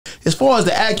as far as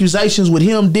the accusations with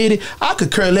him, Diddy, I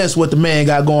could care less what the man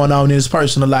got going on in his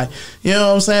personal life. You know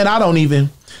what I'm saying? I don't even,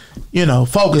 you know,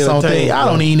 focus on things. I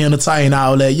don't even entertain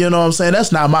all that. You know what I'm saying?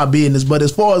 That's not my business. But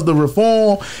as far as the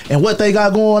reform and what they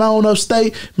got going on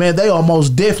upstate, man, they are most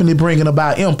definitely bringing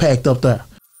about impact up there.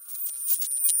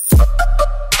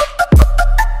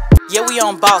 Yeah, we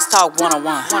on Boss Talk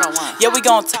 101. Yeah, we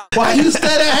gonna talk. Why you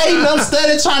steady hating? I'm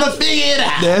steady trying to figure it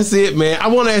out. That's it, man. I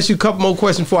want to ask you a couple more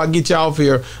questions before I get you off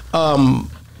here.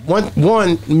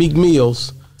 One, Meek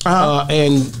Mills,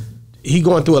 and he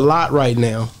going through a lot right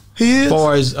now. He is? As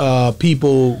far as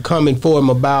people coming for him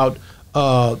about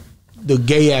the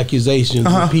gay accusations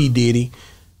with P. Diddy.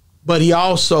 But he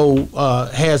also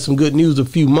had some good news a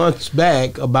few months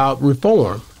back about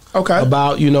reform. Okay.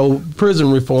 About, you know,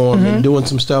 prison reform and doing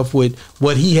some stuff with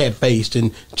what he had faced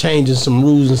and changing some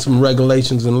rules and some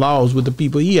regulations and laws with the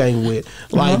people he ain't with.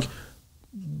 Like,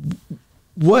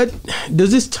 what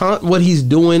does this taunt what he's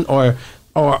doing, or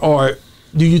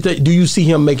do you see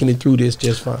him making it through this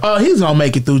just fine? He's gonna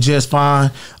make it through just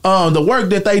fine. The work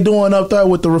that they doing up there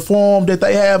with the reform that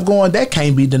they have going, that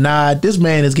can't be denied. This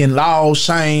man is getting laws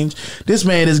changed. This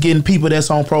man is getting people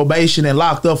that's on probation and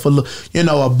locked up for, you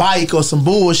know, a bike or some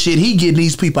bullshit. He getting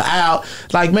these people out.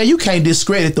 Like, man, you can't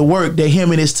discredit the work that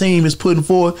him and his team is putting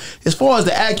forth. As far as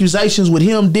the accusations with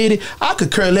him, Diddy, I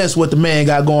could care less what the man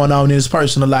got going on in his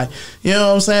personal life. You know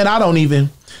what I'm saying? I don't even,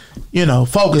 you know,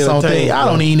 focus on things. I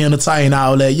don't even entertain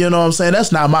all that. You know what I'm saying?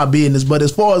 That's not my business. But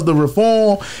as far as the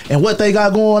reform and what they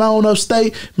got going on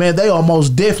upstate, man, they are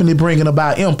most definitely bringing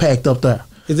about impact up there.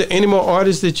 Is there any more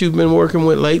artists that you've been working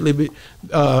with lately,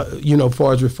 you know, as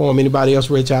far as reform? Anybody else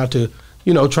reach out to,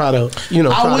 you know, try to, you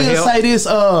know, I will say this,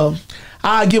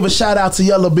 I give a shout out to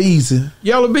Yella Beezy.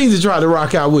 Yella Beezy tried to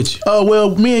rock out with you.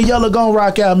 Well, me and Yella gonna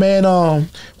rock out, man.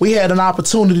 We had an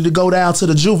opportunity to go down to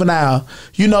the juvenile.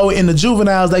 You know, in the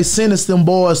juveniles, they sentenced them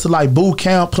boys to like boot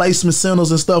camp, placement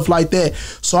centers and stuff like that.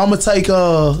 So I'm gonna take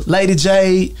Lady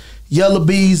Jade, Yella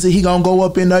Beezy. He gonna go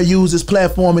up in there, use his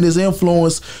platform and his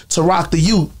influence to rock the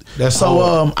youth. That's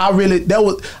so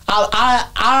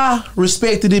I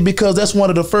respected it because that's one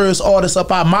of the first artists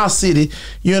up out my city,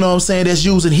 you know what I'm saying, that's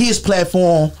using his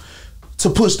platform to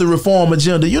push the reform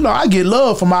agenda. You know, I get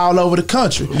love from all over the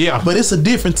country. Yeah. But it's a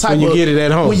different type when you get it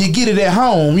at home. When you get it at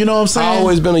home, you know what I'm saying? I've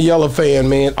always been a Yella fan,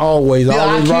 man. Always. Yeah,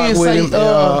 always rock with him.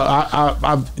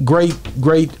 I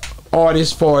great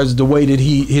artist, far as the way that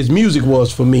his music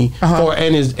was for me,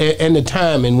 and the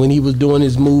timing when he was doing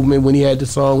his movement, when he had the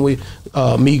song with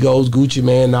Migos, Gucci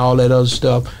Man, and all that other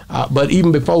stuff. But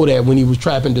even before that, when he was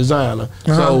trapping designer.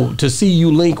 So to see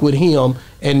you link with him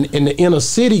and in the inner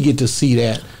city get to see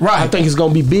that, I think it's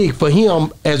gonna be big for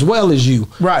him as well as you.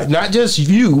 Right. Not just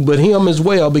you, but him as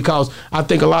well, because I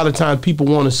think a lot of times people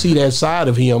want to see that side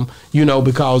of him, you know,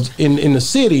 because in the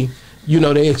city, you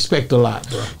know, they expect a lot,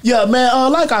 bro. Yeah,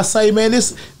 man, like I say, man,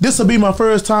 this will be my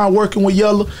first time working with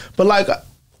Yella, but like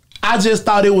I just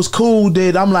thought it was cool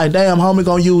that I'm like, damn, homie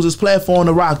gonna use this platform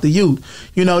to rock the youth.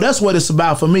 You know, that's what it's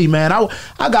about for me, man.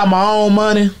 I got my own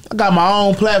money, I got my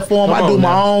own platform, I do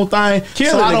my own thing.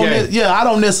 So I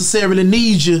don't necessarily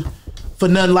need you for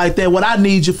nothing like that. What I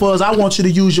need you for is I want you to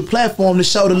use your platform to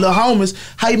show the little homies,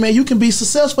 hey man, you can be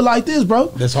successful like this, bro.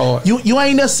 That's hard. You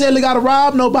ain't necessarily gotta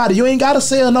rob nobody. You ain't gotta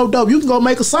sell no dope. You can go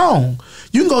make a song.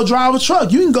 You can go drive a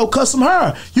truck. You can go cut some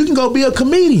hair. You can go be a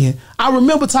comedian. I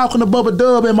remember talking to Bubba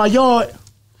Dub in my yard,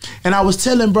 and I was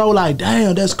telling bro, like,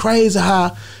 damn, that's crazy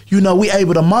how, you know, we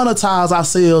able to monetize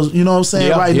ourselves, you know what I'm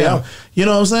saying, now. You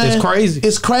know what I'm saying? It's crazy.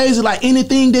 It's crazy. Like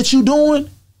anything that you doing,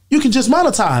 you can just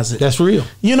monetize it. That's real.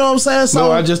 You know what I'm saying? So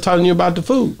no, I just telling you about the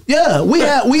food. Yeah, we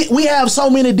have so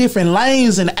many different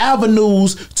lanes and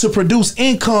avenues to produce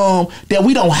income that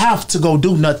we don't have to go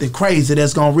do nothing crazy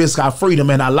that's gonna risk our freedom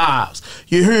and our lives.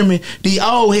 You hear me? The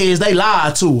old heads, they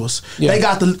lied to us. Yeah.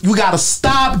 We gotta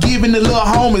stop giving the little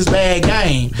homies bad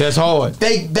game. That's hard.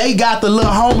 They got the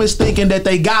little homies thinking that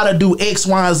they gotta do X,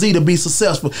 Y, and Z to be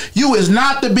successful. You is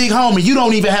not the big homie. You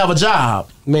don't even have a job.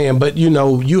 Man, but you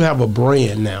know, you have a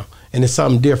brand now, and it's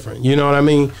something different. You know what I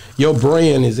mean? Your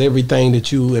brand is everything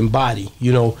that you embody,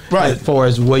 you know, as far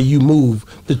as the way you move,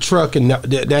 the truck, and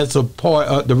that's a part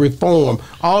of the reform.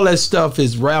 All that stuff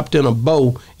is wrapped in a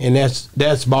bow, and that's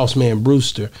Bossman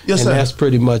Brewster. Yes, and that's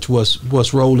pretty much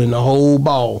what's rolling the whole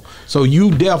ball. So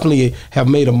you definitely have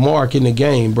made a mark in the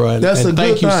game, bro. That's and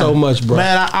thank you so much, bro.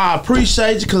 Man, I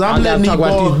appreciate you, because I'm letting you talk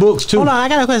about these books too. Hold on, I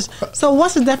got a question. So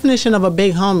what's the definition of a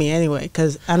big homie anyway?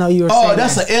 Because I know you were saying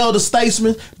that's an elder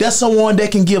statesman. That's someone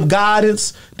that can give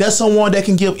guidance. That's someone that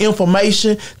can give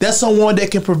information. That's someone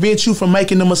that can prevent you from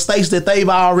making the mistakes that they've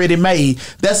already made.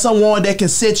 That's someone that can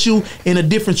set you in a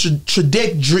different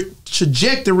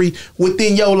trajectory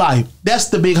within your life. That's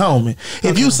the big homie.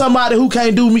 If you somebody who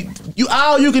can't do me,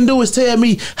 all you can do is tell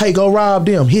me, hey, go rob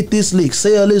them, hit this lick,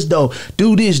 sell this dough,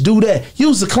 do this, do that.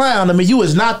 You's a clown to me. You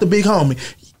is not the big homie.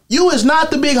 You is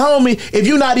not the big homie if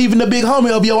you're not even the big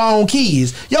homie of your own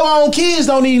kids. Your own kids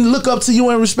don't even look up to you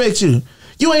and respect you.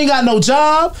 You ain't got no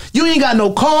job. You ain't got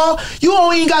no car. You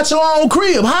don't even got your own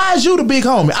crib. How is you the big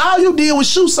homie? All you did was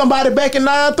shoot somebody back in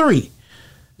 9-3.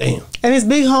 Damn. And is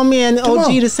big homie and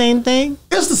OG the same thing?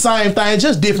 It's the same thing,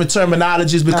 just different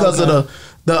terminologies because of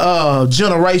the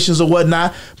generations or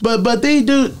whatnot. But they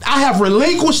do. I have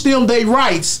relinquished them their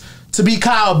rights to be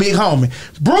called big homie.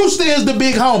 Brewster is the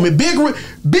big homie. Big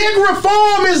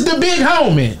Reform is the big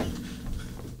homie.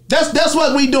 That's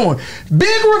what we doing.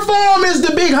 Big Reform is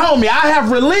the big homie. I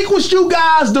have relinquished you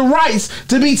guys the rights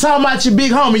to be talking about your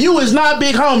big homie. You is not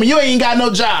big homie. You ain't got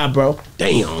no job, bro.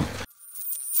 Damn.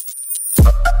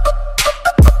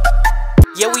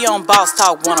 Yeah, we on Boss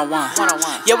Talk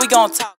 101. Yeah, we gonna talk.